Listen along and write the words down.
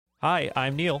Hi,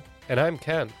 I'm Neil. And I'm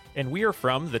Ken. And we are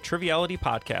from the Triviality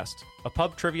Podcast, a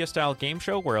pub trivia-style game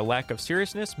show where a lack of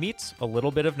seriousness meets a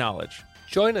little bit of knowledge.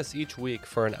 Join us each week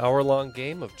for an hour-long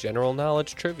game of general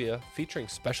knowledge trivia featuring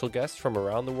special guests from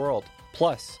around the world,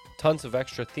 plus tons of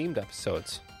extra themed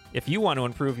episodes. If you want to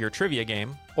improve your trivia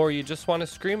game, or you just want to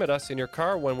scream at us in your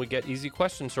car when we get easy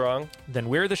questions wrong, then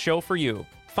we're the show for you.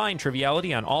 Find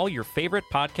Triviality on all your favorite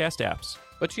podcast apps.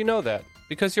 But you know that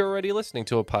because you're already listening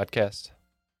to a podcast.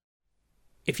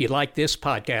 If you like this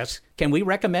podcast, can we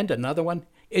recommend another one?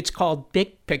 It's called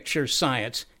Big Picture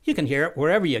Science. You can hear it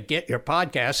wherever you get your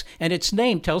podcasts, and its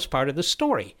name tells part of the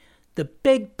story. The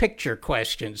big picture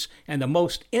questions and the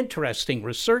most interesting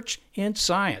research in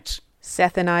science.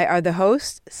 Seth and I are the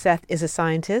hosts. Seth is a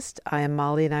scientist. I am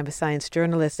Molly, and I'm a science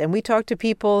journalist. And we talk to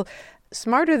people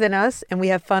smarter than us, and we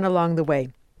have fun along the way.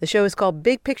 The show is called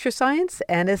Big Picture Science,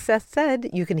 and as Seth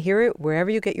said, you can hear it wherever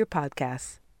you get your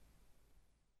podcasts.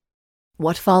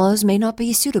 What follows may not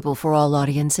be suitable for all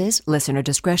audiences. Listener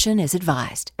discretion is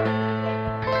advised.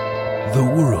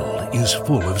 The world is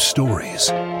full of stories.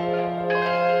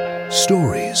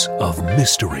 Stories of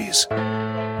mysteries,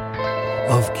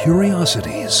 of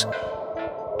curiosities,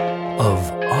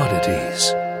 of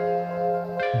oddities.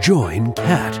 Join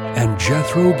Kat and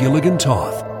Jethro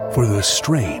Gilligan-Toth for the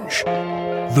strange,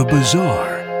 the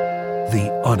bizarre,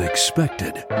 the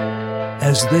unexpected,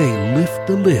 as they lift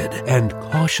the lid and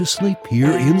cautiously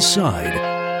peer inside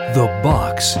the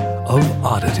box of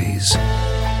oddities.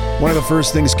 One of the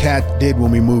first things Kat did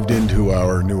when we moved into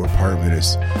our new apartment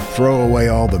is throw away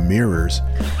all the mirrors.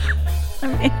 I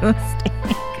made a mistake.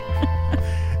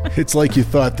 It's like you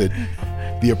thought that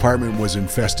the apartment was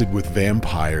infested with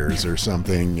vampires or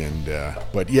something,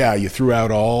 but yeah, you threw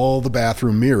out all the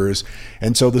bathroom mirrors,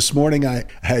 and so this morning I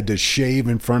had to shave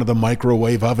in front of the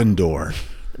microwave oven door.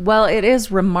 Well, it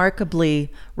is remarkably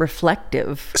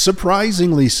reflective.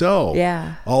 Surprisingly so.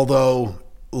 Yeah. Although,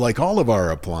 like all of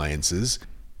our appliances,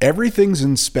 everything's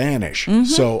in Spanish,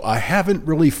 so I haven't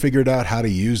really figured out how to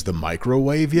use the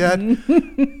microwave yet.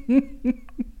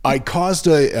 I caused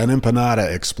an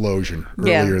empanada explosion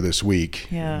earlier this week.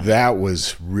 Yeah. That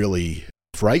was really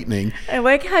frightening. I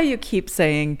like how you keep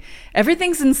saying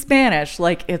everything's in Spanish,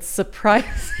 like it's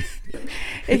surprising.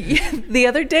 The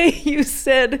other day you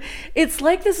said, it's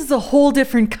like this is a whole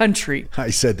different country.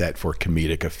 I said that for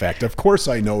comedic effect. Of course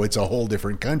I know it's a whole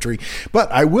different country, but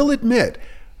I will admit,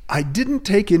 I didn't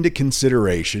take into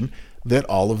consideration that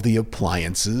all of the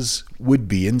appliances would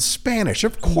be in Spanish.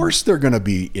 Of course they're going to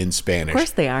be in Spanish. Of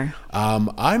course they are.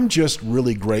 I'm just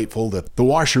really grateful that the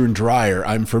washer and dryer,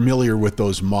 I'm familiar with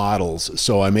those models,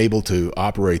 so I'm able to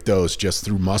operate those just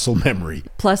through muscle memory.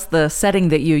 Plus the setting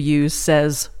that you use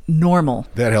says normal.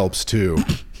 That helps too.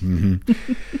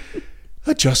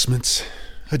 Adjustments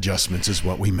is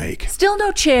what we make. Still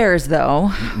no chairs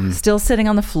though. Still sitting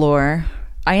on the floor.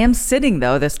 I am sitting,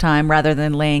 though, this time rather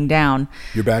than laying down.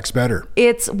 Your back's better.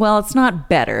 It's not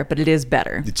better, but it is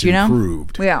better. It's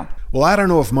improved. Yeah. Well, I don't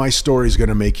know if my story is going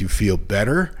to make you feel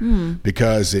better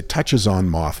because it touches on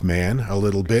Mothman a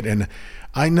little bit. And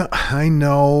I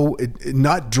know,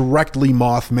 not directly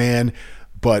Mothman,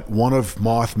 but one of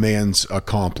Mothman's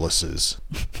accomplices.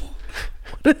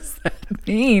 What does that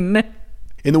mean?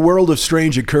 In the world of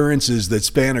strange occurrences that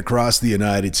span across the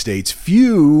United States,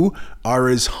 few are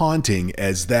as haunting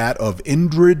as that of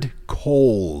Indrid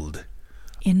Cold.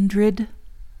 Indrid?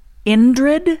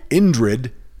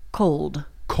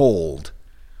 Cold.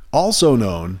 Also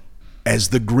known as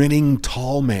the Grinning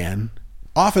Tall Man.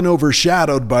 Often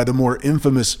overshadowed by the more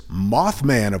infamous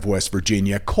Mothman of West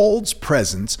Virginia, Cold's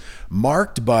presence,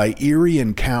 marked by eerie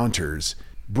encounters,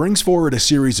 brings forward a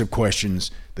series of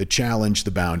questions that challenge the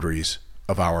boundaries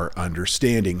of our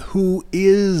understanding. Who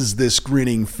is this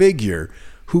grinning figure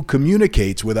who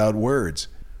communicates without words?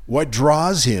 What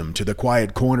draws him to the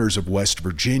quiet corners of West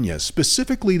Virginia,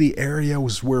 specifically the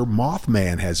areas where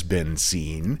Mothman has been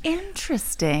seen?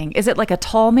 Interesting. Is it like a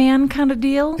tall man kind of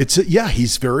deal?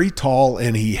 He's very tall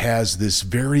and he has this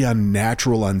very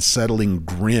unnatural, unsettling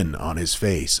grin on his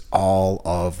face all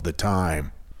of the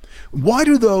time. Why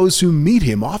do those who meet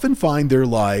him often find their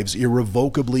lives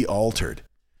irrevocably altered?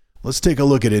 Let's take a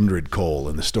look at Indrid Cole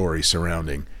and the story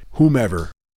surrounding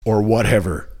whomever or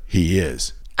whatever he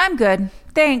is. I'm good.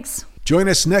 Thanks. Join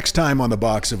us next time on the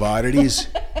Box of Oddities.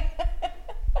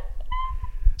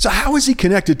 So how is he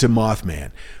connected to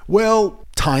Mothman? Well,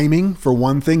 timing, for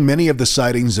one thing. Many of the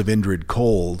sightings of Indrid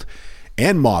Cold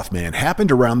and Mothman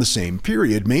happened around the same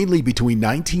period, mainly between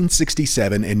 1966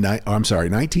 and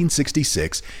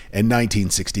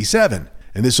 1967.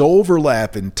 And this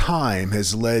overlap in time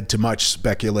has led to much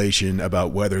speculation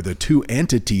about whether the two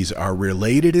entities are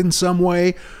related in some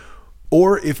way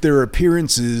or if their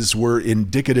appearances were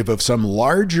indicative of some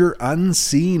larger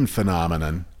unseen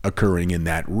phenomenon occurring in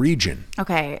that region.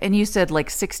 Okay, and you said like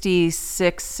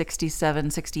 66,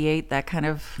 67, 68, that kind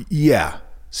of... Yeah,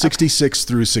 66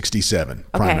 through 67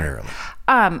 primarily.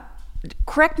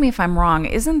 Correct me if I'm wrong.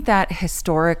 Isn't that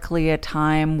historically a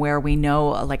time where we know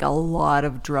like a lot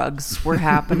of drugs were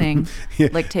happening,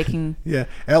 like taking? Yeah,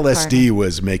 LSD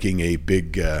was making a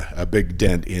big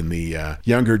dent in the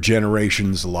younger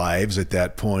generation's lives at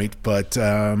that point. But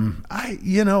But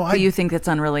you think it's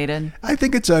unrelated? I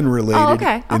think it's unrelated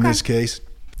in this case.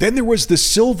 Then there was the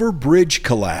Silver Bridge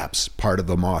collapse, part of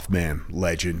the Mothman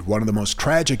legend, one of the most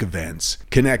tragic events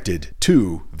connected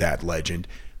to that legend.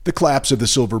 The collapse of the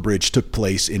Silver Bridge took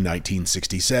place in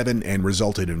 1967 and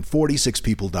resulted in 46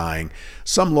 people dying.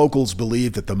 Some locals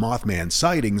believe that the Mothman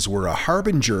sightings were a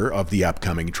harbinger of the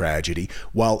upcoming tragedy.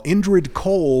 While Indrid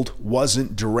Cold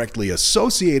wasn't directly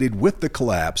associated with the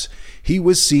collapse, he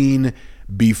was seen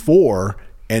before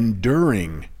and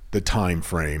during the time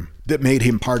frame that made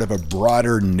him part of a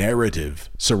broader narrative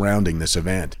surrounding this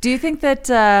event. Do you think that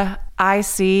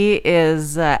IC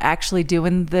is actually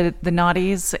doing the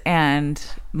naughties and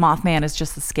Mothman is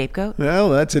just the scapegoat? Well,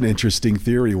 that's an interesting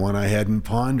theory, one I hadn't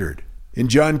pondered. In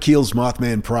John Keel's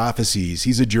Mothman Prophecies,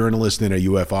 he's a journalist and a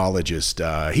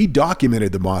ufologist. He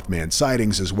documented the Mothman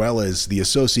sightings as well as the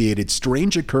associated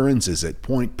strange occurrences at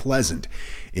Point Pleasant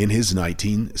in his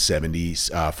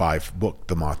 1975 book,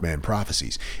 The Mothman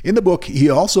Prophecies. In the book, he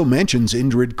also mentions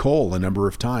Indrid Cold a number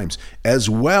of times, as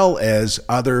well as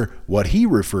other, what he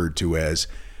referred to as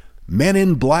men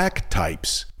in black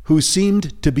types who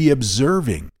seemed to be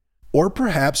observing or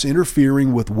perhaps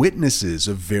interfering with witnesses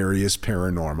of various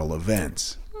paranormal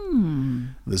events.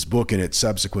 This book and its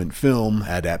subsequent film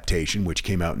adaptation, which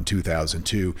came out in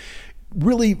 2002,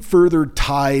 really further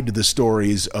tied the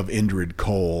stories of Indrid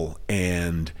Cold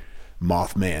and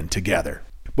Mothman together.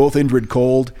 Both Indrid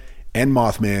Cold and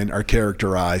Mothman are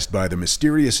characterized by the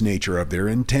mysterious nature of their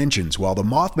intentions. While the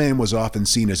Mothman was often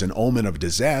seen as an omen of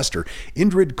disaster,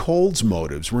 Indrid Cold's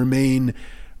motives remain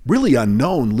really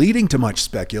unknown, leading to much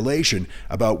speculation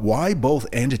about why both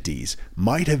entities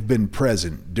might have been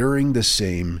present during the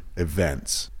same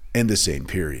events and the same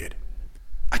period.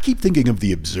 I keep thinking of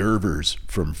the observers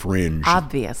from Fringe.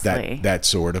 Obviously. That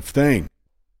sort of thing.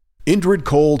 Indrid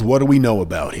Cold, what do we know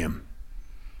about him?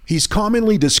 He's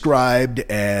commonly described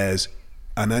as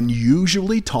an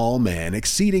unusually tall man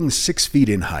exceeding 6 feet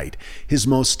in height. His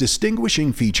most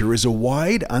distinguishing feature is a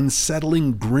wide,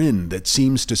 unsettling grin that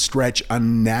seems to stretch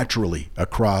unnaturally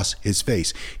across his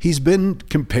face. He's been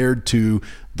compared to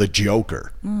the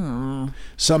Joker.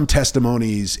 Some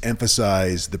testimonies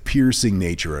emphasize the piercing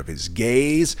nature of his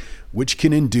gaze, which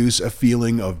can induce a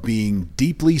feeling of being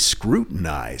deeply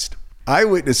scrutinized.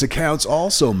 Eyewitness accounts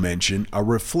also mention a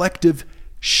reflective,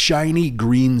 shiny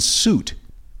green suit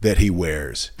that he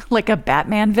wears. Like a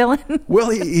Batman villain?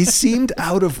 Well, he seemed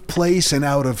out of place and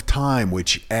out of time,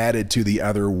 which added to the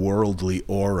otherworldly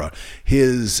aura.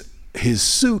 His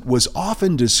suit was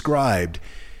often described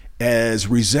as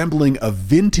resembling a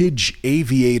vintage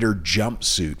aviator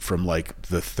jumpsuit from like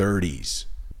the 30s.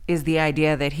 Is the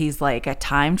idea that he's like a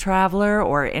time traveler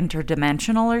or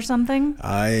interdimensional or something?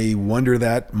 I wonder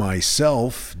that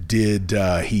myself. Did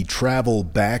he travel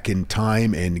back in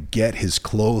time and get his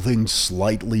clothing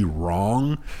slightly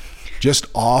wrong? Just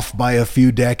off by a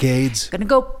few decades? Gonna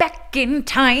go back in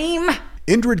time.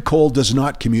 Indrid Cold does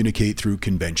not communicate through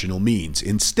conventional means.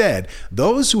 Instead,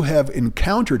 those who have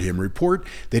encountered him report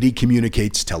that he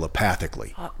communicates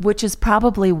telepathically. Which is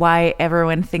probably why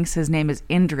everyone thinks his name is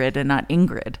Indrid and not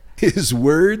Ingrid. His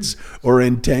words or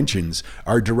intentions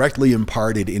are directly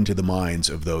imparted into the minds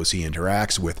of those he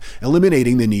interacts with,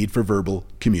 eliminating the need for verbal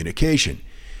communication.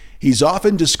 He's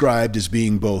often described as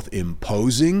being both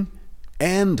imposing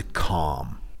and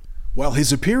calm. While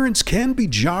his appearance can be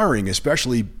jarring,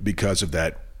 especially because of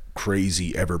that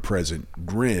crazy, ever-present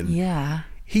grin,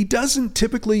 he doesn't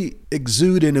typically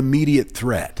exude an immediate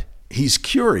threat. He's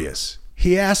curious.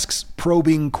 He asks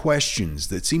probing questions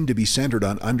that seem to be centered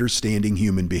on understanding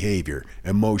human behavior,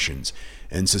 emotions,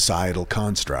 and societal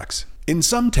constructs. In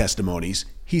some testimonies,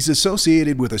 he's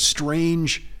associated with a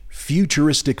strange,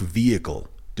 futuristic vehicle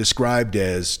described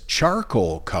as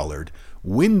charcoal-colored,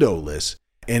 windowless,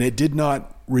 and it did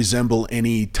not resemble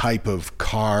any type of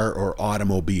car or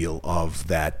automobile of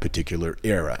that particular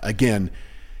era. Again,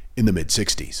 in the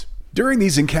mid-60s. During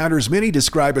these encounters, many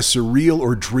describe a surreal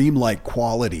or dreamlike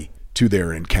quality to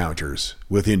their encounters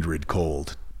with Indrid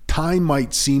Cold. Time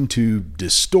might seem to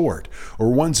distort,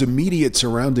 or one's immediate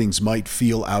surroundings might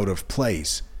feel out of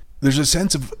place. There's a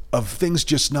sense of things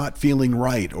just not feeling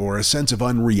right, or a sense of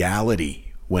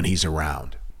unreality when he's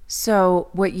around. So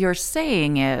what you're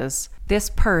saying is this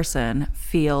person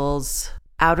feels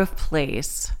out of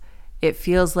place. It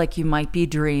feels like you might be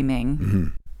dreaming. Mm-hmm.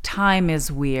 Time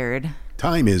is weird.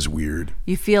 Time is weird.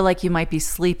 You feel like you might be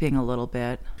sleeping a little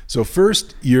bit. So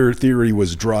first your theory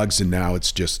was drugs, and now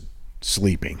it's just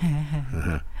sleeping.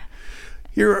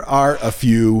 Here are a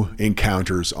few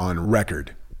encounters on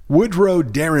record. Woodrow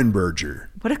Derenberger.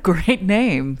 What a great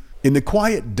name. In the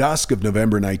quiet dusk of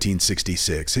November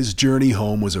 1966, his journey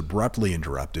home was abruptly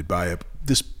interrupted by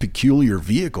this peculiar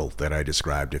vehicle that I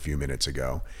described a few minutes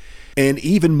ago, an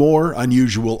even more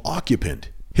unusual occupant.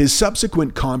 His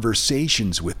subsequent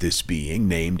conversations with this being,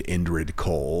 named Indrid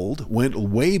Cold, went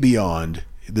way beyond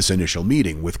this initial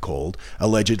meeting, with Cold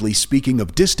allegedly speaking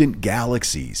of distant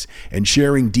galaxies and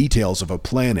sharing details of a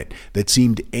planet that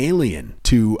seemed alien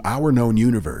to our known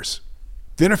universe.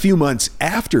 Then a few months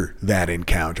after that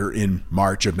encounter, in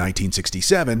March of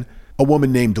 1967, a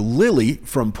woman named Lily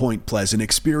from Point Pleasant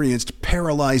experienced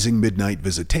paralyzing midnight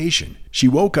visitation. She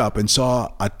woke up and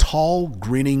saw a tall,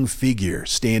 grinning figure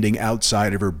standing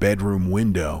outside of her bedroom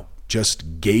window,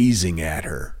 just gazing at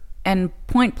her. And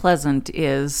Point Pleasant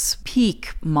is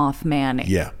peak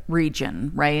Mothman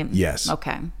region, right? Yes.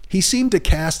 Okay. He seemed to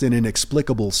cast an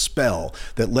inexplicable spell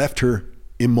that left her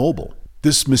immobile.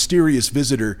 This mysterious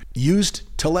visitor used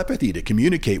telepathy to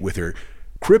communicate with her,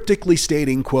 cryptically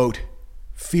stating, quote,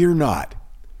 "Fear not.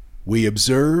 We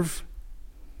observe,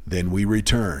 then we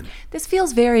return." This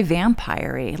feels very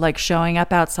vampire-y, like showing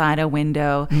up outside a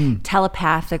window,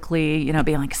 telepathically,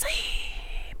 being like,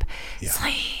 sleep,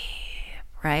 sleep.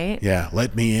 Right? Yeah,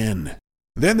 let me in.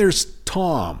 Then there's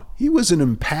Tom. He was an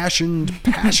impassioned,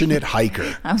 passionate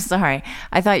hiker. I'm sorry.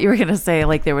 I thought you were going to say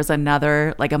like there was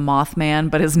another, like a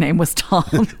Mothman, but his name was Tom.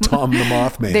 Tom the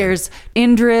Mothman. There's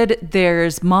Indrid,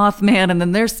 there's Mothman, and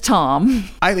then there's Tom.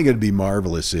 I think it'd be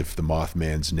marvelous if the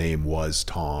Mothman's name was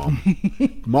Tom.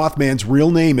 Mothman's real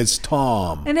name is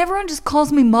Tom. And everyone just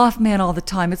calls me Mothman all the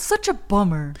time. It's such a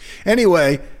bummer.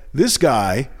 Anyway, this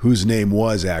guy, whose name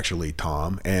was actually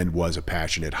Tom and was a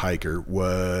passionate hiker,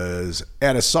 was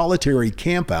at a solitary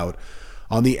campout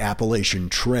on the Appalachian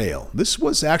Trail. This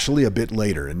was actually a bit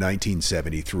later, in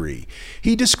 1973.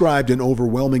 He described an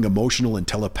overwhelming emotional and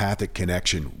telepathic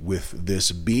connection with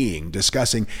this being,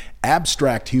 discussing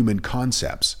abstract human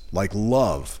concepts like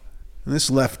love. And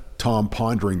this left Tom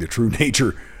pondering the true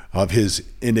nature of his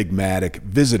enigmatic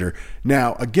visitor.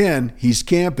 Now, again, he's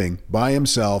camping by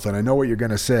himself, and I know what you're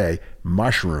going to say,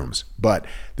 mushrooms, but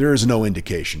there is no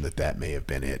indication that that may have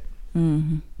been it.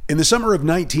 Mm-hmm. In the summer of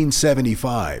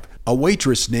 1975, a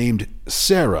waitress named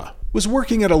Sarah was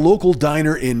working at a local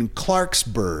diner in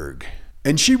Clarksburg,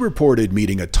 and she reported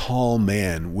meeting a tall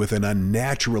man with an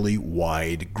unnaturally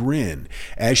wide grin.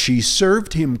 As she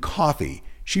served him coffee,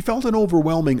 she felt an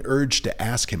overwhelming urge to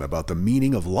ask him about the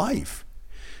meaning of life.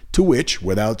 To which,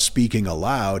 without speaking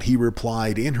aloud, he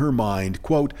replied in her mind,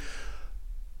 quote,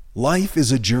 "Life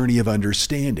is a journey of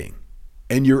understanding,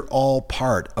 and you're all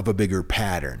part of a bigger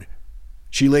pattern."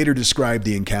 She later described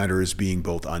the encounter as being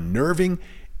both unnerving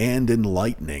and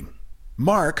enlightening.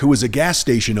 Mark, who was a gas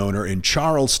station owner in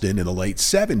Charleston in the late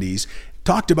 70s,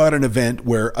 talked about an event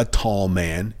where a tall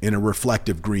man in a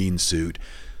reflective green suit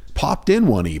popped in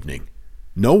one evening.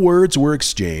 No words were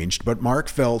exchanged, but Mark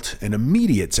felt an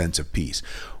immediate sense of peace.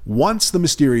 Once the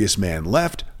mysterious man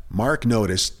left, Mark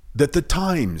noticed that the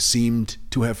time seemed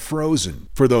to have frozen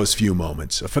for those few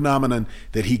moments, a phenomenon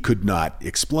that he could not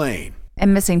explain.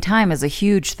 And missing time is a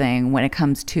huge thing when it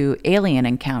comes to alien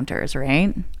encounters,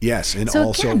 right? Yes, and so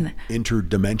also again,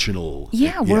 interdimensional.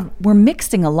 Yeah, we're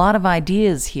mixing a lot of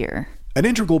ideas here. An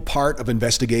integral part of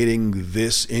investigating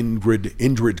this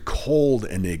Indrid Cold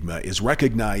enigma is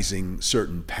recognizing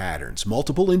certain patterns.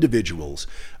 Multiple individuals,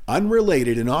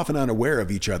 unrelated and often unaware of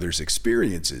each other's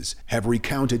experiences, have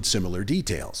recounted similar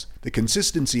details. The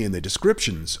consistency in the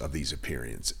descriptions of these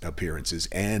appearances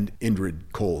and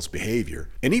Indrid Cole's behavior,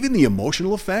 and even the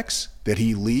emotional effects that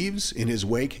he leaves in his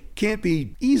wake, can't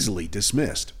be easily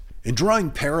dismissed. In drawing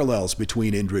parallels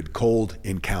between Indrid Cold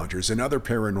encounters and other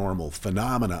paranormal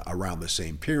phenomena around the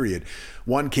same period,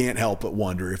 one can't help but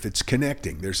wonder if it's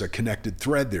connecting. There's a connected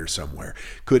thread there somewhere.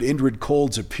 Could Indrid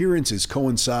Cold's appearances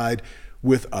coincide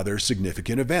with other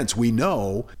significant events? We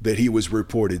know that he was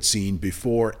reported seen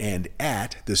before and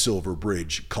at the Silver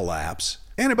Bridge collapse,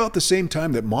 and about the same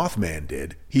time that Mothman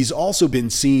did. He's also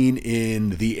been seen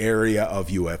in the area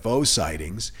of UFO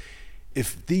sightings.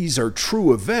 If these are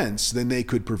true events, then they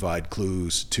could provide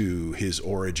clues to his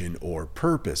origin or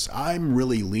purpose. I'm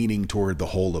really leaning toward the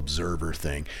whole observer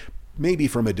thing, maybe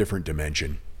from a different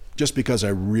dimension, just because I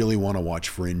really want to watch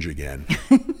Fringe again.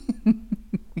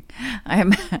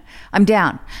 I'm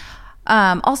down.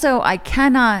 Also, I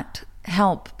cannot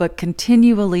help but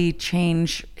continually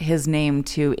change his name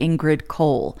to Ingrid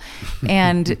Cole.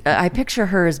 And I picture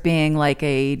her as being like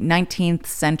a 19th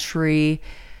century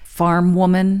farm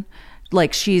woman.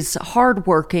 Like she's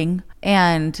hardworking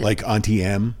and like Auntie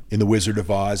M in The Wizard of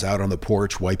Oz, out on the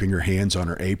porch, wiping her hands on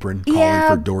her apron, calling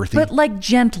for Dorothy. But like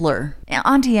gentler.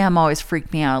 Auntie M always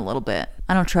freaked me out a little bit.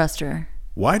 I don't trust her.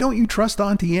 Why don't you trust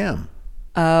Auntie M?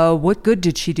 What good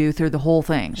did she do through the whole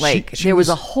thing? Like, there was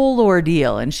a whole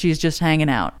ordeal, and she's just hanging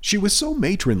out. She was so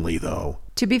matronly, though.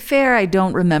 To be fair, I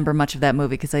don't remember much of that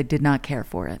movie because I did not care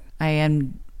for it. I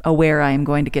am aware I am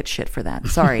going to get shit for that.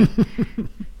 Sorry.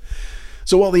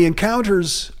 So while the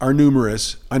encounters are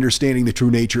numerous, understanding the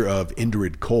true nature of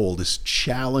Indrid Cold is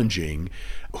challenging.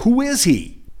 Who is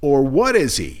he? Or what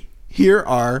is he? Here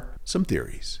are some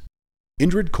theories.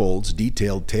 Indrid Cold's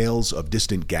detailed tales of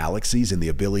distant galaxies and the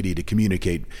ability to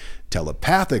communicate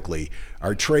telepathically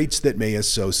are traits that may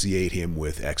associate him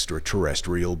with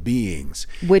extraterrestrial beings.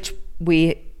 Which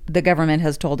the government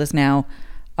has told us now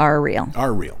are real.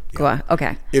 Are real. Yeah.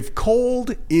 Okay. If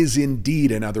Cold is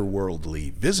indeed an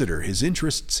otherworldly visitor, his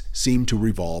interests seem to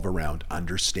revolve around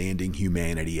understanding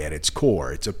humanity at its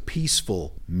core. It's a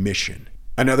peaceful mission.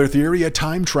 Another theory, a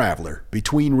time traveler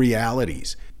between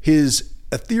realities. His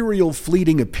ethereal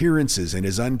fleeting appearances and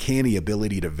his uncanny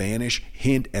ability to vanish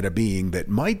hint at a being that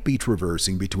might be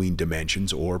traversing between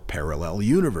dimensions or parallel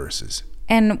universes.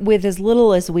 And with as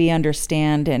little as we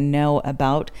understand and know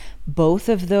about both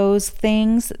of those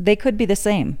things, they could be the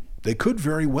same. They could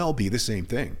very well be the same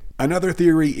thing. Another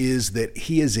theory is that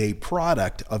he is a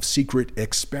product of secret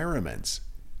experiments.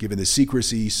 Given the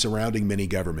secrecy surrounding many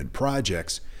government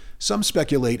projects, some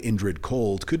speculate Indrid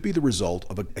Cold could be the result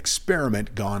of an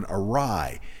experiment gone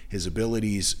awry. His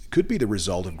abilities could be the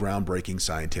result of groundbreaking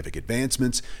scientific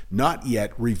advancements not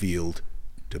yet revealed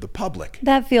to the public.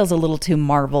 That feels a little too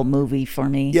Marvel movie for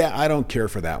me. Yeah, I don't care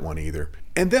for that one either.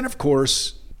 And then, of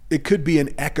course, it could be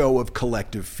an echo of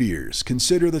collective fears.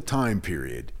 Consider the time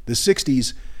period. The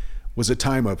 60s was a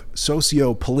time of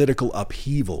socio-political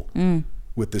upheaval.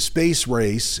 With the space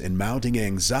race and mounting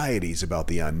anxieties about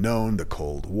the unknown, the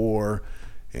Cold War,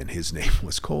 and his name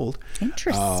was Cold.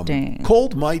 Interesting.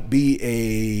 Cold might be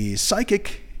a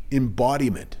psychic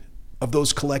embodiment of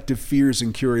those collective fears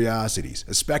and curiosities,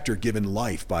 a specter given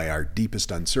life by our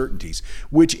deepest uncertainties,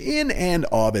 which in and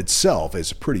of itself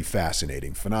is a pretty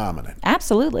fascinating phenomenon.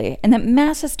 Absolutely. And that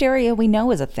mass hysteria we know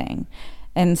is a thing.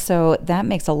 And so that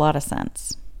makes a lot of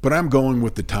sense. But I'm going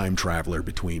with the time traveler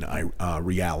between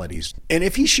realities. And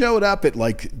if he showed up at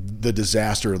like the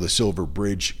disaster of the Silver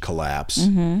Bridge collapse,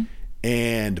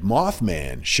 and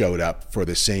Mothman showed up for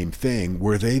the same thing,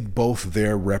 were they both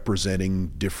there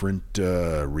representing different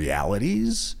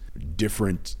realities,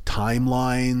 different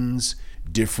timelines,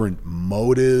 different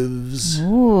motives?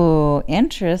 Ooh,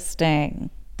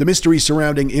 interesting. The mystery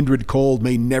surrounding Indrid Cold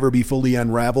may never be fully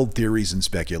unraveled. Theories and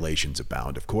speculations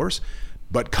abound, of course,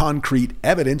 but concrete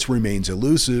evidence remains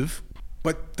elusive.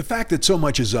 But the fact that so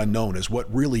much is unknown is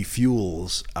what really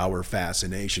fuels our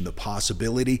fascination, the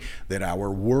possibility that our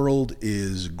world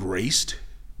is graced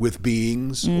with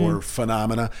beings or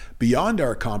phenomena beyond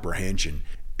our comprehension.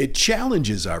 It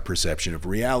challenges our perception of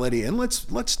reality, and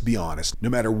let's be honest, no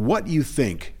matter what you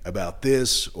think about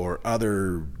this or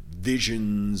other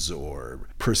visions or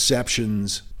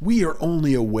perceptions, we are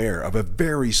only aware of a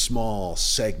very small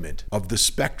segment of the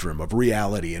spectrum of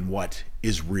reality and what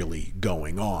is really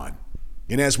going on.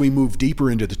 And as we move deeper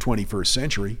into the 21st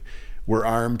century, we're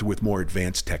armed with more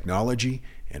advanced technology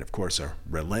and, of course, a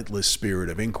relentless spirit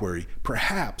of inquiry.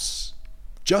 Perhaps,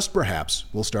 just perhaps,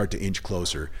 we'll start to inch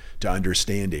closer to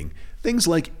understanding things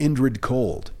like Indrid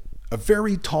Cold, a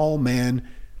very tall man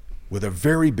with a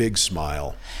very big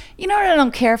smile. You know what I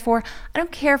don't care for? I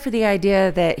don't care for the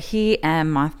idea that he and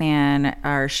Mothman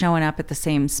are showing up at the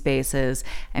same spaces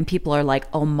and people are like,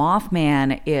 oh,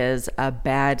 Mothman is a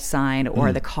bad sign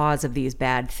or the cause of these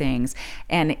bad things.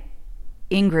 And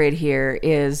Ingrid here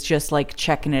is just like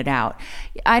checking it out.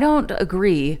 I don't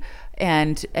agree.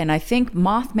 And I think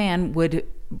Mothman would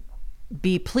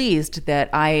be pleased that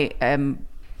I am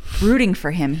rooting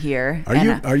for him here.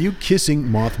 Are you kissing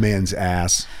Mothman's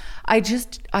ass?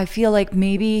 I feel like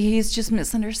maybe he's just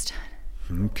misunderstood.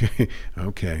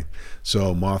 Okay.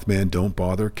 So, Mothman, don't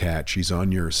bother Kat. She's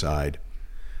on your side.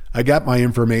 I got my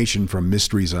information from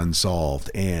Mysteries Unsolved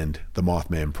and The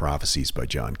Mothman Prophecies by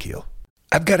John Keel.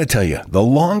 I've got to tell you, the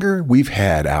longer we've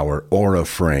had our Aura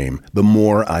frame, the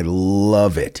more I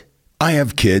love it. I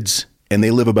have kids, and they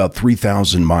live about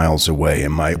 3,000 miles away.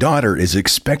 And my daughter is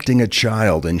expecting a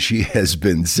child, and she has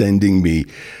been sending me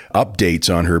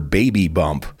updates on her baby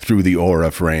bump through the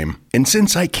Aura frame. And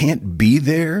since I can't be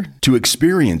there to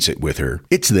experience it with her,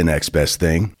 it's the next best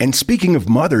thing. And speaking of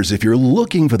mothers, if you're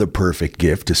looking for the perfect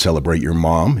gift to celebrate your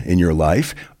mom in your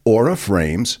life, Aura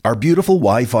frames are beautiful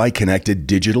Wi-Fi connected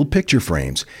digital picture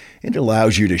frames. It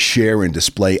allows you to share and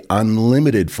display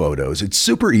unlimited photos. It's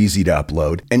super easy to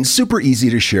upload and super easy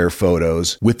to share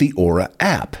photos with the Aura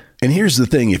app. And here's the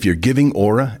thing, if you're giving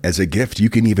Aura as a gift, you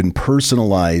can even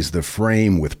personalize the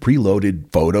frame with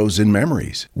preloaded photos and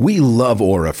memories. We love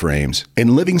Aura frames,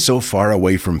 and living so far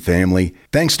away from family,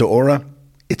 thanks to Aura,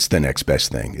 it's the next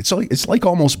best thing. It's like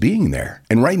almost being there.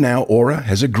 And right now, Aura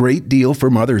has a great deal for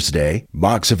Mother's Day.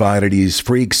 Box of Oddities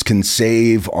freaks can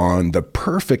save on the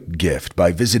perfect gift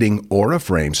by visiting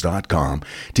auraframes.com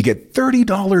to get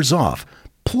 $30 off,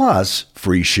 plus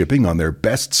free shipping on their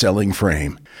best-selling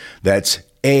frame. That's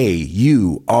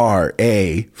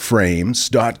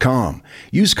AURAFrames.com.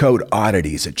 Use code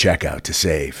oddities at checkout to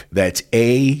save. That's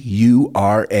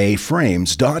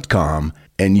AURAFrames.com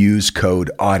and use code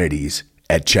oddities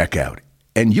at checkout,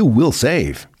 and you will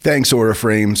save. Thanks, Aura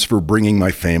Frames, for bringing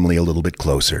my family a little bit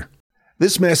closer.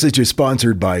 This message is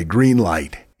sponsored by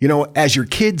Greenlight. You know, as your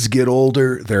kids get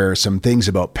older, there are some things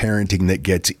about parenting that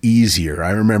gets easier. I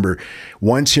remember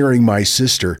once hearing my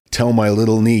sister tell my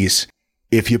little niece,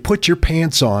 "If you put your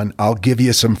pants on, I'll give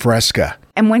you some Fresca."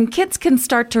 And when kids can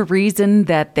start to reason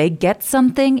that they get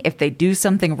something if they do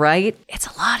something right, it's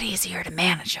a lot easier to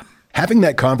manage them. Having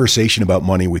that conversation about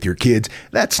money with your kids,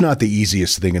 that's not the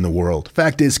easiest thing in the world.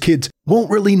 Fact is, kids won't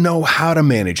really know how to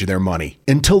manage their money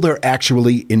until they're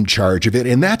actually in charge of it,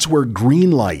 and that's where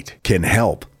Greenlight can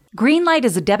help. Greenlight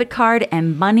is a debit card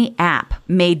and money app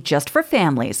made just for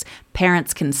families.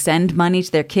 Parents can send money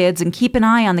to their kids and keep an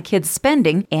eye on the kids'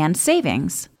 spending and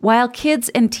savings, while kids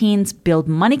and teens build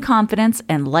money confidence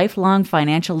and lifelong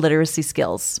financial literacy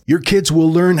skills. Your kids will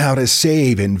learn how to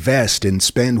save, invest, and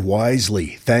spend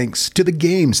wisely thanks to the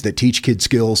games that teach kids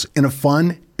skills in a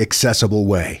fun, accessible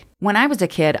way. When I was a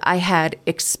kid, I had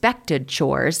expected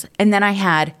chores, and then I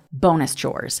had bonus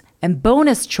chores. And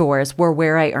bonus chores were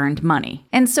where I earned money.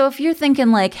 And so if you're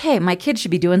thinking like, hey, my kid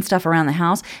should be doing stuff around the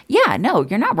house, yeah, no,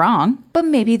 you're not wrong. But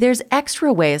maybe there's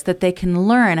extra ways that they can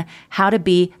learn how to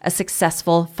be a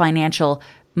successful financial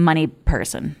money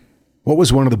person. What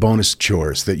was one of the bonus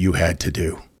chores that you had to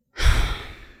do?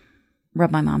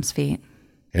 Rub my mom's feet.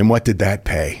 And what did that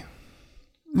pay?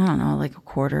 I don't know, like a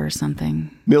quarter or something.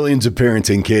 Millions of parents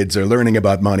and kids are learning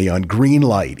about money on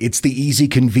Greenlight. It's the easy,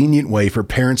 convenient way for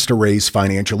parents to raise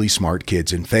financially smart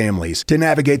kids and families to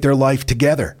navigate their life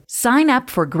together. Sign up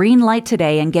for Greenlight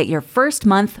today and get your first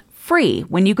month free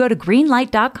when you go to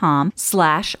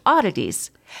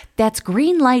greenlight.com/oddities. That's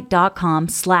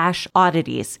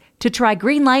greenlight.com/oddities to try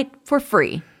Greenlight for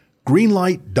free.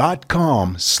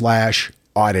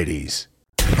 Greenlight.com/oddities.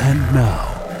 And now,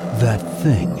 that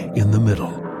thing in the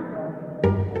middle.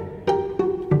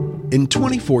 In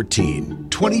 2014,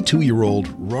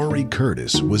 22-year-old Rory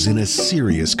Curtis was in a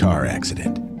serious car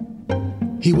accident.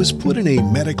 He was put in a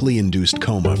medically induced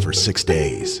coma for 6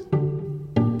 days.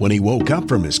 When he woke up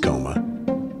from his coma,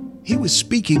 he was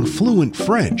speaking fluent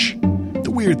French. The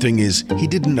weird thing is, he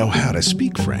didn't know how to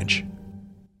speak French.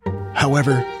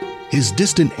 However, his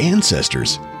distant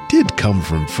ancestors did come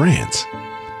from France.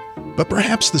 But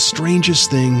perhaps the strangest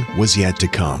thing was yet to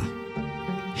come.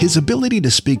 His ability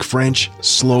to speak French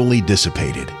slowly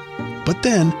dissipated. But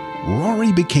then,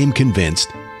 Rory became convinced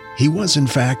he was in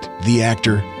fact the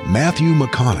actor Matthew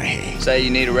McConaughey. Say you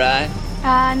need a ride?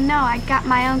 No, I got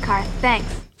my own car,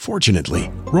 thanks. Fortunately,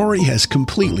 Rory has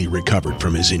completely recovered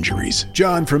from his injuries.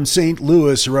 John from St.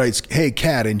 Louis writes, "Hey,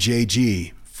 Kat and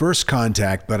JG. First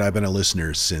contact, but I've been a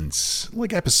listener since,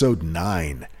 like, episode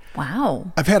 9.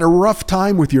 Wow. I've had a rough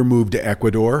time with your move to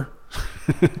Ecuador."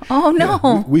 Oh, no.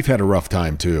 Yeah, we've had a rough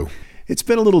time, too. It's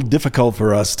been a little difficult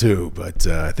for us, too, but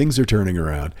things are turning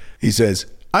around. He says,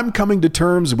 "I'm coming to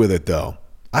terms with it, though.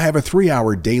 I have a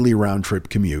 3-hour daily round-trip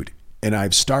commute, and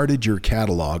I've started your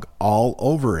catalog all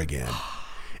over again.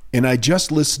 And I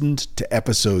just listened to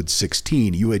episode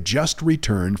 16. You had just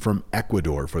returned from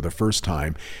Ecuador for the first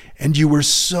time, and you were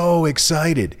so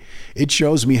excited. It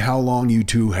shows me how long you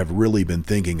two have really been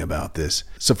thinking about this.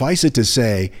 Suffice it to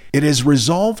say, it has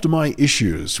resolved my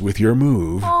issues with your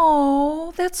move."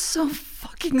 Oh, that's so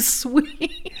fucking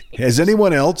sweet. "Has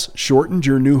anyone else shortened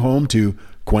your new home to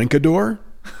Cuencador?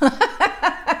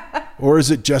 Or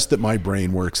is it just that my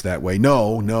brain works that way?"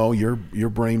 No, your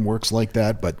brain works like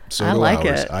that, but so do I like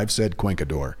ours. it. I've said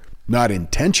Cuencador. Not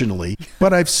intentionally,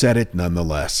 but I've said it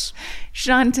nonetheless.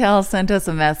 Chantel sent us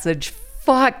a message.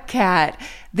 Fuck cat.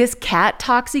 This cat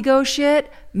toxigo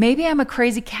shit. Maybe I'm a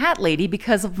crazy cat lady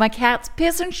because of my cat's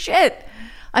piss and shit.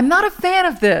 I'm not a fan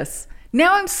of this.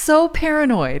 Now I'm so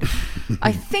paranoid.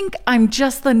 I think I'm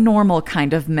just the normal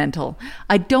kind of mental.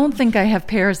 I don't think I have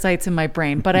parasites in my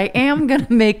brain, but I am going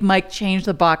to make Mike change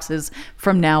the boxes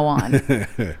from now on.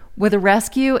 With a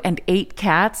rescue and 8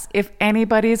 cats, if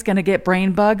anybody's going to get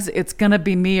brain bugs, it's going to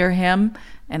be me or him,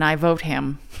 and I vote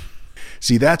him.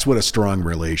 See, that's what a strong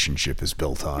relationship is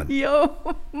built on.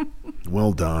 Yo.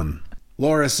 Well done.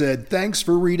 Laura said, thanks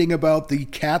for reading about the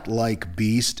cat-like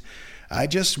beast. I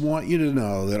just want you to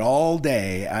know that all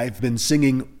day I've been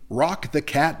singing Rock the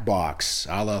Cat Box,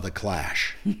 a la The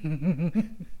Clash.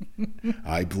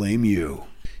 I blame you.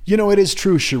 You know, it is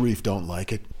true Sharif don't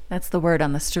like it. That's the word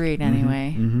on the street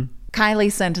anyway.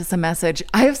 Kylie sent us a message.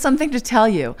 I have something to tell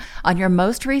you. On your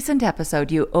most recent episode,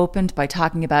 you opened by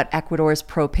talking about Ecuador's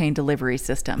propane delivery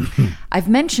system. I've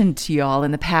mentioned to y'all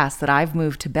in the past that I've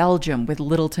moved to Belgium with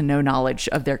little to no knowledge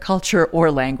of their culture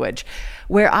or language.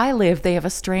 Where I live, they have a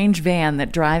strange van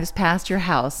that drives past your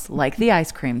house, like the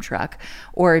ice cream truck,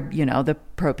 or, the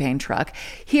propane truck.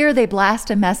 Here they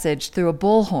blast a message through a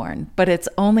bullhorn, but it's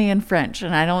only in French,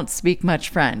 and I don't speak much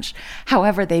French.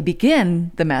 However, they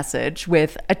begin the message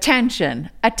with attention,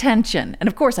 attention. And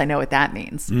of course, I know what that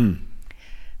means.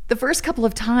 The first couple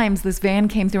of times this van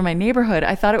came through my neighborhood,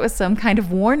 I thought it was some kind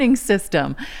of warning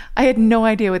system. I had no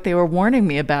idea what they were warning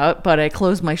me about, but I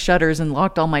closed my shutters and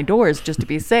locked all my doors just to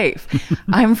be safe.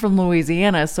 I'm from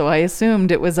Louisiana, so I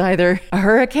assumed it was either a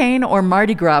hurricane or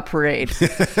Mardi Gras parade.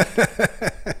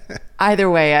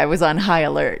 Either way, I was on high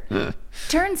alert.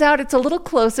 Turns out it's a little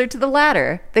closer to the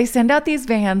latter. They send out these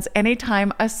vans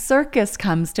anytime a circus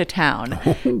comes to town.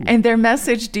 And their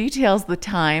message details the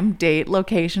time, date,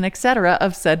 location, etc.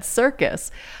 of said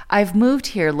circus. I've moved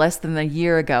here less than a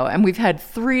year ago, and we've had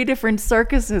 3 different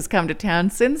circuses come to town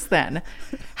since then.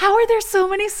 How are there so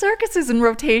many circuses in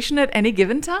rotation at any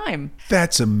given time?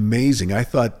 That's amazing. I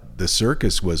thought the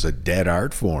circus was a dead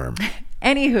art form.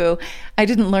 Anywho, I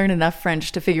didn't learn enough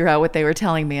French to figure out what they were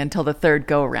telling me until the 3rd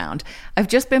go-around. I've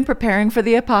just been preparing for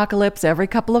the apocalypse every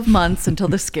couple of months until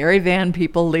the scary van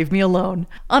people leave me alone.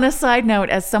 On a side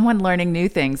note, as someone learning new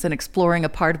things and exploring a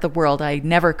part of the world I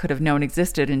never could have known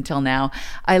existed until now,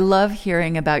 I love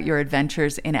hearing about your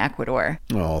adventures in Ecuador.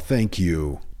 Oh, thank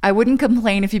you. I wouldn't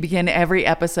complain if you begin every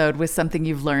episode with something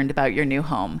you've learned about your new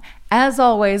home. As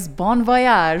always, bon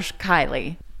voyage,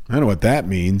 Kylie. I know what that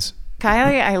means.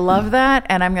 Kylie, I love that,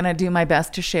 and I'm going to do my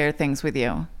best to share things with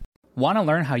you. Want to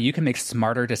learn how you can make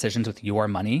smarter decisions with your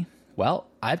money? Well,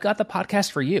 I've got the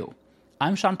podcast for you.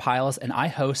 I'm Sean Piles, and I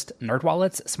host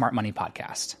NerdWallet's Smart Money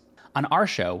Podcast. On our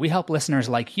show, we help listeners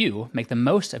like you make the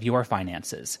most of your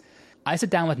finances. I sit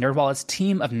down with NerdWallet's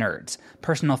team of nerds,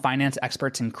 personal finance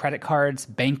experts in credit cards,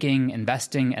 banking,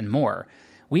 investing, and more.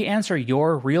 We answer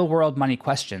your real-world money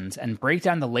questions and break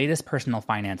down the latest personal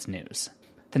finance news.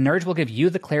 The nerds will give you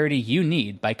the clarity you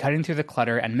need by cutting through the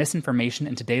clutter and misinformation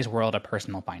in today's world of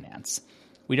personal finance.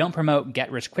 We don't promote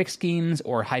get-rich-quick schemes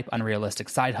or hype unrealistic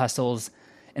side hustles.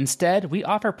 Instead, we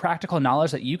offer practical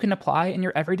knowledge that you can apply in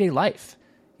your everyday life.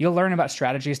 You'll learn about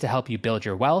strategies to help you build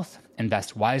your wealth,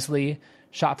 invest wisely,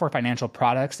 shop for financial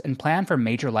products, and plan for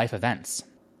major life events.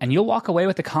 And you'll walk away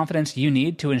with the confidence you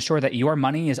need to ensure that your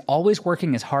money is always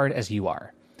working as hard as you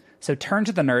are. So turn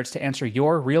to the nerds to answer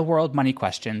your real-world money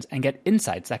questions and get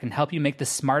insights that can help you make the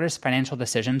smartest financial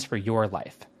decisions for your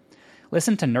life.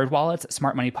 Listen to NerdWallet's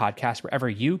Smart Money Podcast wherever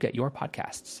you get your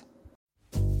podcasts.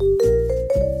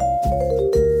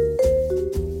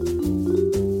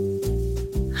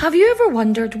 Have you ever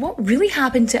wondered what really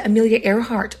happened to Amelia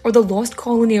Earhart or the lost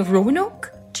colony of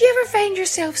Roanoke? Do you ever find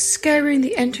yourself scouring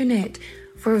the internet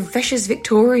for vicious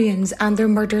Victorians and their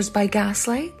murders by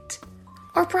gaslight?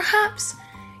 Or perhaps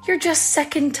you're just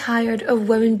sick and tired of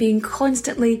women being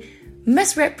constantly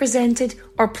misrepresented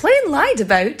or plain lied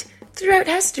about throughout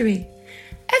history.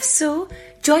 If so,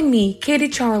 join me, Katie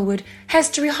Charlwood,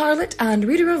 history harlot and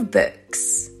reader of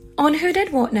books, on Who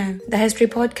Did What Now, the history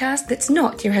podcast that's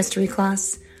not your history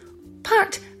class.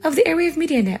 Part of the Airwave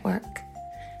Media Network.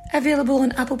 Available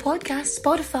on Apple Podcasts,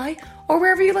 Spotify, or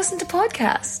wherever you listen to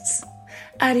podcasts.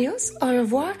 Adios, au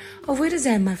revoir, au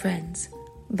revoir, my friends.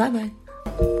 Bye-bye.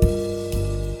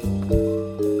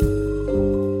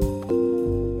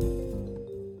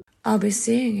 I'll be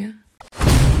seeing you.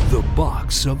 The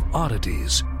Box of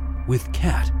Oddities with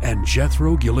Kat and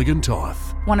Jethro Gilligan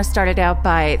Toth. Want to start it out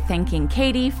by thanking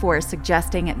Katie for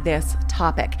suggesting this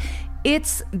topic.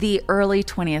 It's the early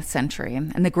 20th century,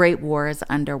 and the Great War is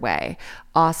underway.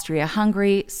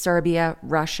 Austria-Hungary, Serbia,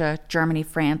 Russia, Germany,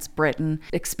 France, Britain,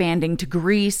 expanding to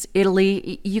Greece,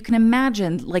 Italy. You can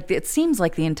imagine, it seems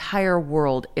like the entire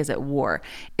world is at war.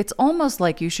 It's almost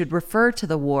like you should refer to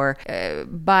the war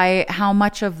by how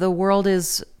much of the world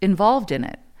is involved in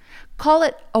it. Call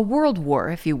it a world war,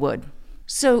 if you would.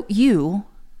 So you,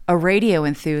 a radio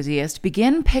enthusiast,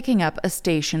 begin picking up a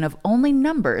station of only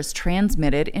numbers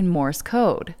transmitted in Morse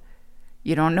code.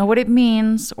 You don't know what it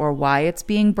means or why it's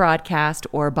being broadcast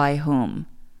or by whom.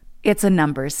 It's a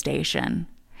number station.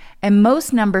 And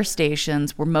most number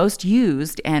stations were most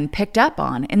used and picked up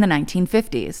on in the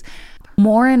 1950s.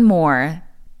 More and more,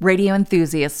 radio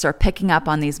enthusiasts are picking up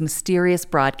on these mysterious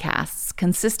broadcasts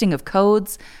consisting of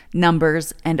codes,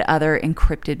 numbers, and other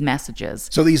encrypted messages.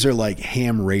 So these are like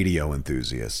ham radio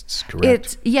enthusiasts,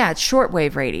 correct? It's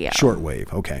shortwave radio.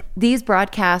 Shortwave, okay. These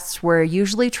broadcasts were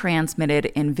usually transmitted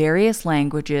in various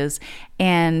languages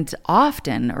and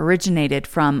often originated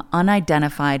from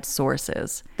unidentified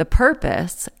sources. The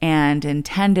purpose and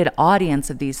intended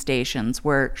audience of these stations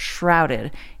were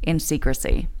shrouded in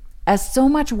secrecy, as so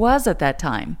much was at that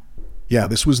time. Yeah,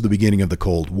 this was the beginning of the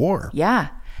Cold War. Yeah.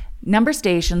 Number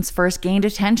stations first gained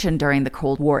attention during the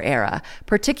Cold War era,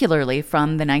 particularly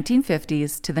from the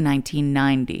 1950s to the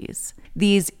 1990s.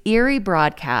 These eerie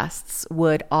broadcasts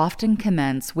would often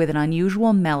commence with an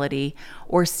unusual melody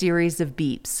or series of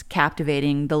beeps,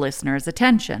 captivating the listener's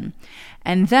attention.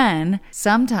 And then,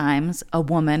 sometimes, a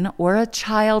woman or a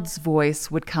child's voice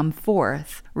would come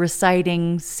forth,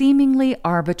 reciting seemingly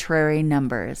arbitrary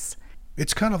numbers.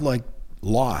 It's kind of like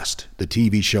Lost, the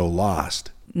TV show Lost.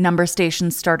 Number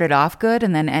stations started off good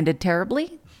and then ended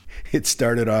terribly? It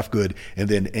started off good and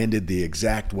then ended the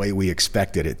exact way we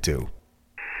expected it to.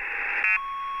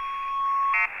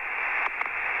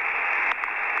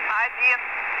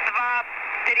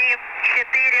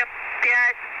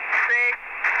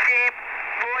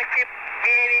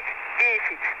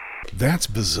 That's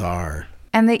bizarre.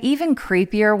 And the even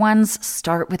creepier ones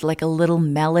start with like a little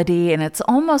melody, and it's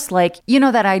almost like, you know,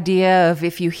 that idea of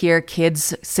if you hear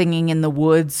kids singing in the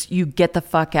woods, you get the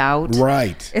fuck out.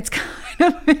 Right. It's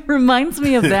it reminds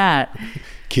me of that.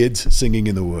 Kids singing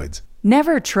in the woods.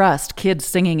 Never trust kids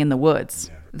singing in the woods.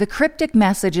 Yeah. The cryptic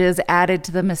messages added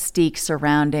to the mystique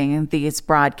surrounding these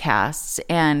broadcasts,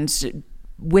 and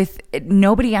with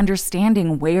nobody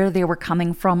understanding where they were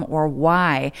coming from or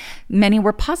why, many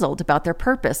were puzzled about their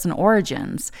purpose and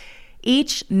origins.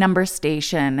 Each number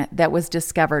station that was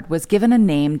discovered was given a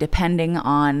name depending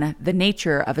on the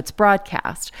nature of its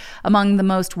broadcast. Among the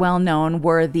most well-known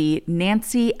were the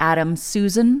Nancy Adams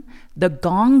Susan, the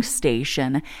Gong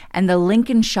Station, and the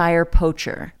Lincolnshire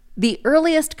Poacher. The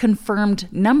earliest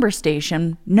confirmed number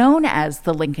station, known as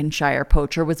the Lincolnshire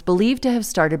Poacher, was believed to have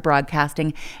started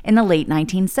broadcasting in the late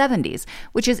 1970s,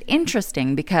 which is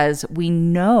interesting because we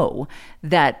know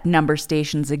that number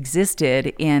stations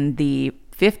existed in the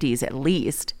 50s at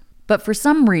least. But for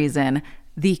some reason,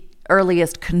 the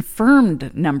earliest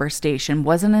confirmed number station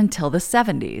wasn't until the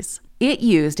 70s. It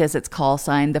used as its call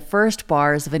sign the first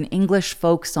bars of an English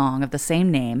folk song of the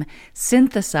same name,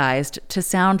 synthesized to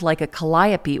sound like a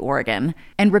calliope organ,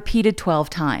 and repeated 12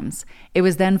 times. It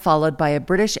was then followed by a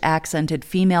British accented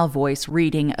female voice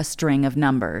reading a string of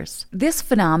numbers. This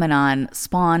phenomenon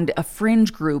spawned a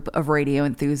fringe group of radio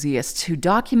enthusiasts who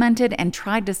documented and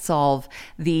tried to solve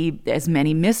as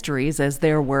many mysteries as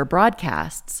there were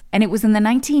broadcasts. And it was in the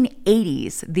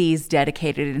 1980s these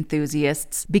dedicated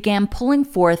enthusiasts began pulling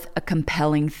forth a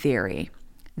compelling theory.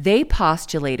 They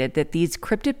postulated that these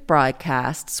cryptic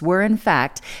broadcasts were in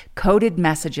fact coded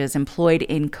messages employed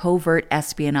in covert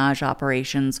espionage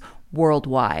operations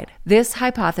worldwide. This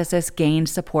hypothesis gained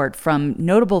support from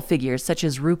notable figures such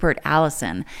as Rupert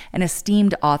Allison, an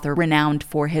esteemed author renowned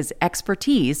for his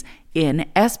expertise in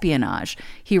espionage.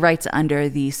 He writes under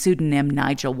the pseudonym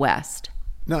Nigel West.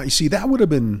 Now, you see, that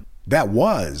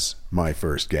was my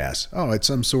first guess. Oh, it's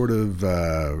some sort of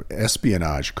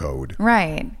espionage code.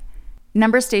 Right.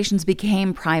 Number stations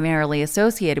became primarily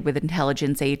associated with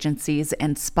intelligence agencies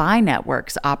and spy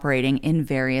networks operating in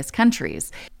various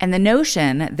countries. And the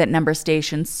notion that number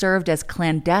stations served as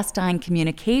clandestine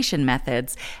communication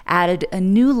methods added a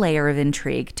new layer of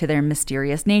intrigue to their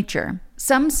mysterious nature.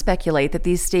 Some speculate that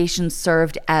these stations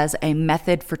served as a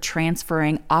method for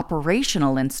transferring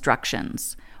operational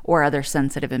instructions or other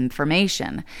sensitive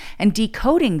information, and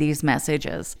decoding these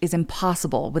messages is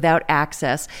impossible without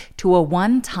access to a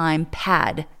one-time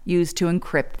pad used to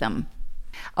encrypt them.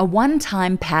 A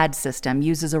one-time pad system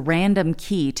uses a random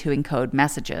key to encode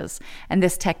messages, and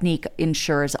this technique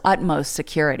ensures utmost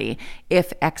security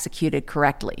if executed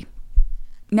correctly.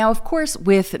 Now, of course,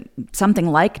 with something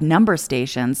like number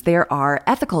stations, there are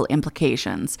ethical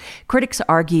implications. Critics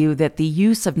argue that the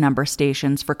use of number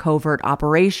stations for covert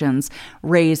operations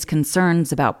raise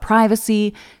concerns about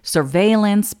privacy,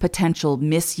 surveillance, potential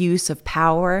misuse of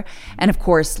power, and of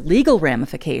course, legal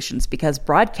ramifications, because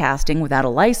broadcasting without a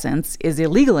license is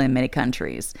illegal in many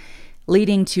countries,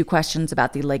 leading to questions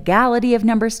about the legality of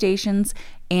number stations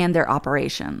and their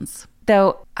operations.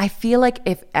 Though I feel like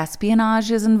if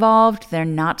espionage is involved, they're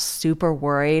not super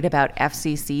worried about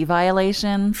FCC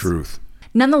violations. Truth.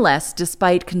 Nonetheless,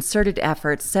 despite concerted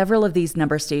efforts, several of these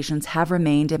number stations have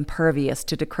remained impervious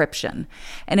to decryption.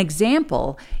 An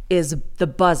example is the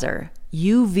buzzer,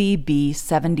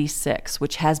 UVB-76,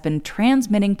 which has been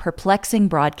transmitting perplexing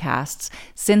broadcasts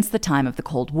since the time of the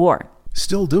Cold War.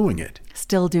 Still doing it.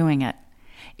 Still doing it.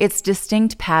 Its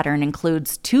distinct pattern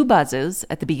includes 2 buzzes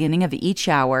at the beginning of each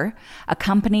hour,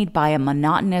 accompanied by a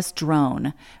monotonous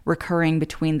drone recurring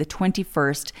between the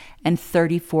 21st and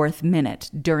 34th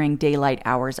minute during daylight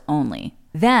hours only.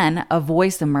 Then a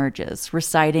voice emerges,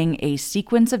 reciting a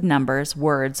sequence of numbers,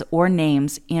 words, or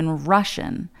names in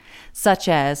Russian, such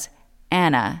as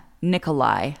Anna,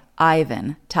 Nikolai,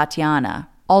 Ivan, Tatiana.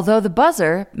 Although the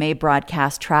buzzer may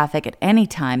broadcast traffic at any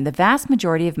time, the vast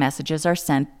majority of messages are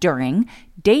sent during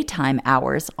daytime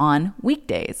hours on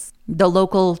weekdays. The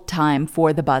local time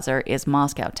for the buzzer is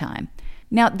Moscow time.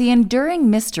 Now, the enduring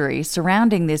mystery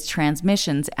surrounding these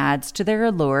transmissions adds to their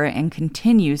allure and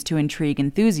continues to intrigue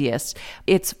enthusiasts.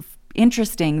 It's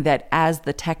interesting that as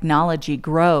the technology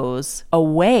grows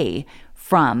away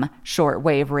from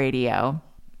shortwave radio,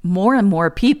 more and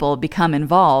more people become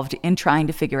involved in trying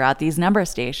to figure out these number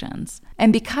stations.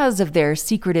 And because of their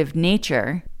secretive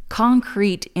nature,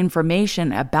 concrete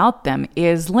information about them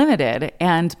is limited,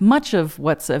 and much of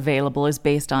what's available is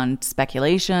based on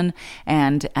speculation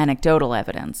and anecdotal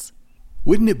evidence.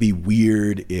 Wouldn't it be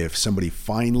weird if somebody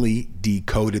finally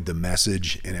decoded the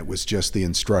message and it was just the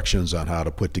instructions on how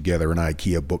to put together an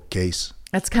IKEA bookcase?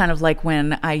 It's kind of like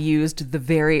when I used the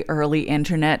very early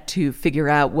internet to figure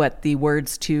out what the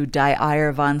words to Die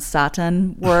Eier von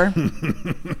Satan were.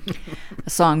 A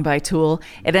song by Tool.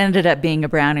 It ended up being a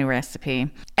brownie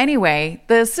recipe. Anyway,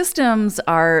 the systems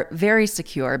are very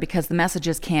secure because the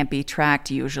messages can't be tracked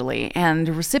usually, and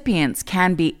recipients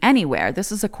can be anywhere.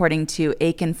 This is according to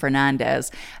Aiken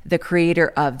Fernandez, the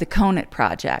creator of the Conant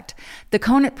Project. The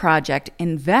Conant Project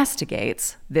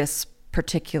investigates this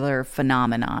particular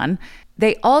phenomenon.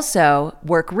 They also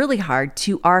work really hard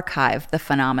to archive the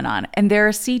phenomenon, and there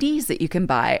are CDs that you can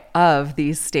buy of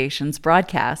these stations'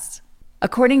 broadcasts.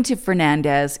 According to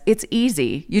Fernandez, it's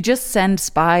easy. You just send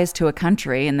spies to a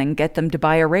country and then get them to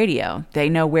buy a radio. They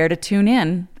know where to tune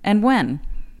in and when,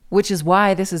 which is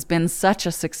why this has been such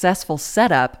a successful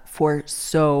setup for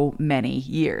so many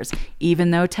years. Even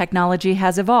though technology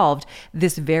has evolved,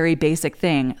 this very basic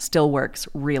thing still works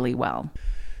really well.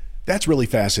 That's really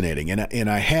fascinating. And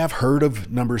I have heard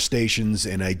of number stations,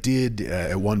 and I did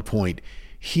at one point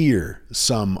hear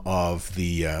some of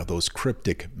the those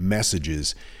cryptic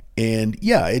messages. And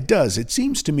yeah, it does. It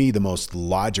seems to me the most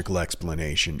logical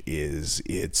explanation is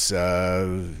it's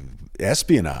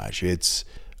espionage. It's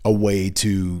a way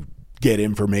to get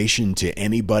information to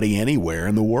anybody anywhere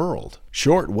in the world.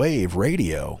 Shortwave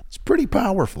radio, it's pretty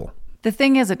powerful. The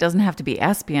thing is, it doesn't have to be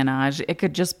espionage. It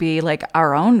could just be like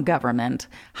our own government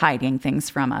hiding things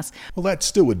from us. Well, that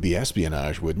still would be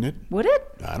espionage, wouldn't it? Would it?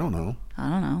 I don't know.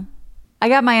 I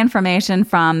got my information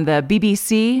from the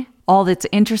BBC, All That's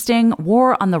Interesting,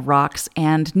 War on the Rocks,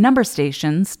 and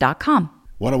numberstations.com.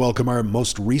 Want to welcome our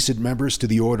most recent members to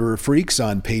the Order of Freaks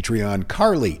on Patreon: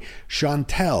 Carly,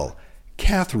 Chantel,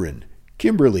 Catherine,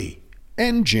 Kimberly,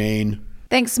 and Jane.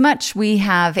 Thanks so much. We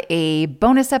have a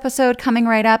bonus episode coming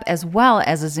right up, as well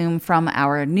as a Zoom from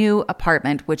our new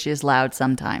apartment, which is loud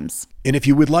sometimes. And if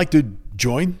you would like to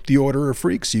join the Order of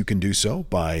Freaks, you can do so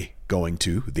by going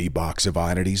to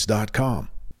theboxofoddities.com.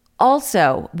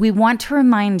 Also, we want to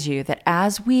remind you that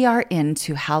as we are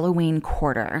into Halloween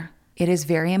quarter, it is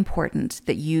very important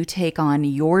that you take on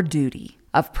your duty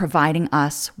of providing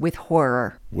us with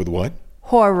horror. With what?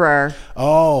 Horror.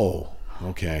 Oh,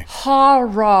 okay.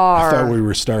 Horror. I thought we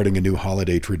were starting a new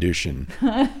holiday tradition.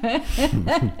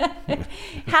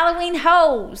 Halloween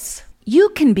hoes. You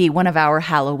can be one of our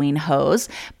Halloween hoes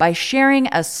by sharing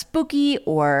a spooky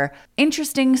or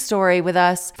interesting story with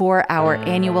us for our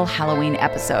annual Halloween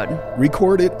episode.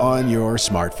 Record it on your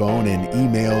smartphone and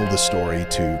email the story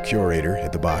to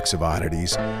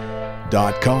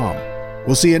curator@theboxofoddities.com.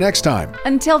 We'll see you next time.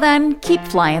 Until then, keep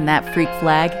flying that freak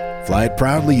flag. Fly it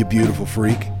proudly, you beautiful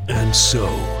freak. And so,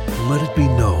 let it be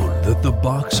known that the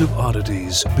Box of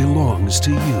Oddities belongs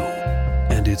to you.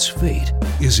 and its fate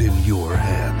is in your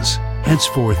hands.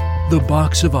 Henceforth, the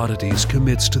Box of Oddities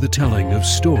commits to the telling of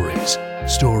stories.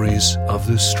 Stories of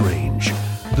the strange,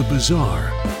 the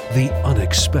bizarre, the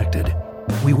unexpected.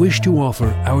 We wish to offer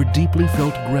our deeply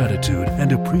felt gratitude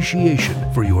and appreciation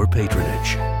for your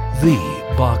patronage.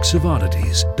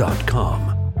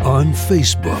 TheBoxOfOddities.com. On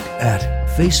Facebook at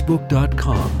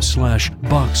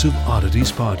facebook.com/Box of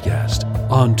Oddities Podcast.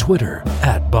 On Twitter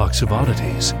at Box of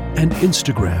Oddities. And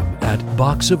Instagram at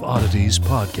Box of Oddities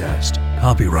Podcast.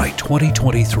 Copyright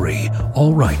 2023.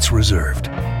 All rights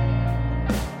reserved.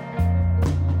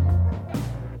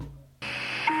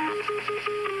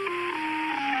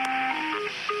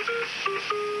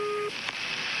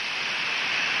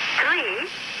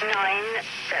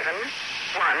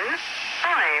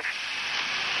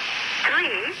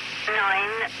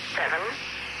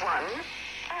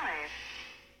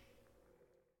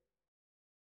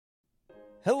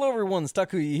 Hello everyone,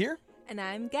 Takuya here. And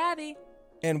I'm Gabby.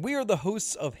 And we are the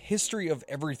hosts of History of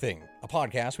Everything, a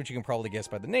podcast which you can probably guess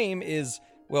by the name is,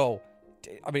 well,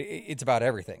 it's about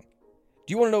everything.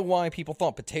 Do you want to know why people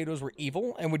thought potatoes were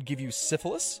evil and would give you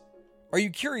syphilis? Are you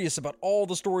curious about all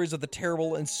the stories of the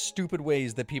terrible and stupid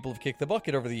ways that people have kicked the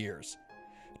bucket over the years?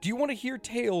 Do you want to hear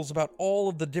tales about all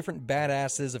of the different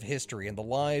badasses of history and the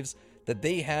lives that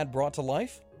they had brought to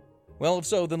life? Well, if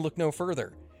so, then look no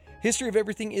further. History of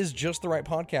Everything is just the right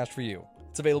podcast for you.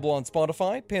 It's available on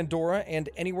Spotify, Pandora, and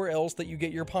anywhere else that you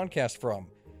get your podcast from.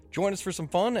 Join us for some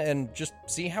fun and just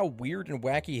see how weird and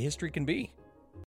wacky history can be.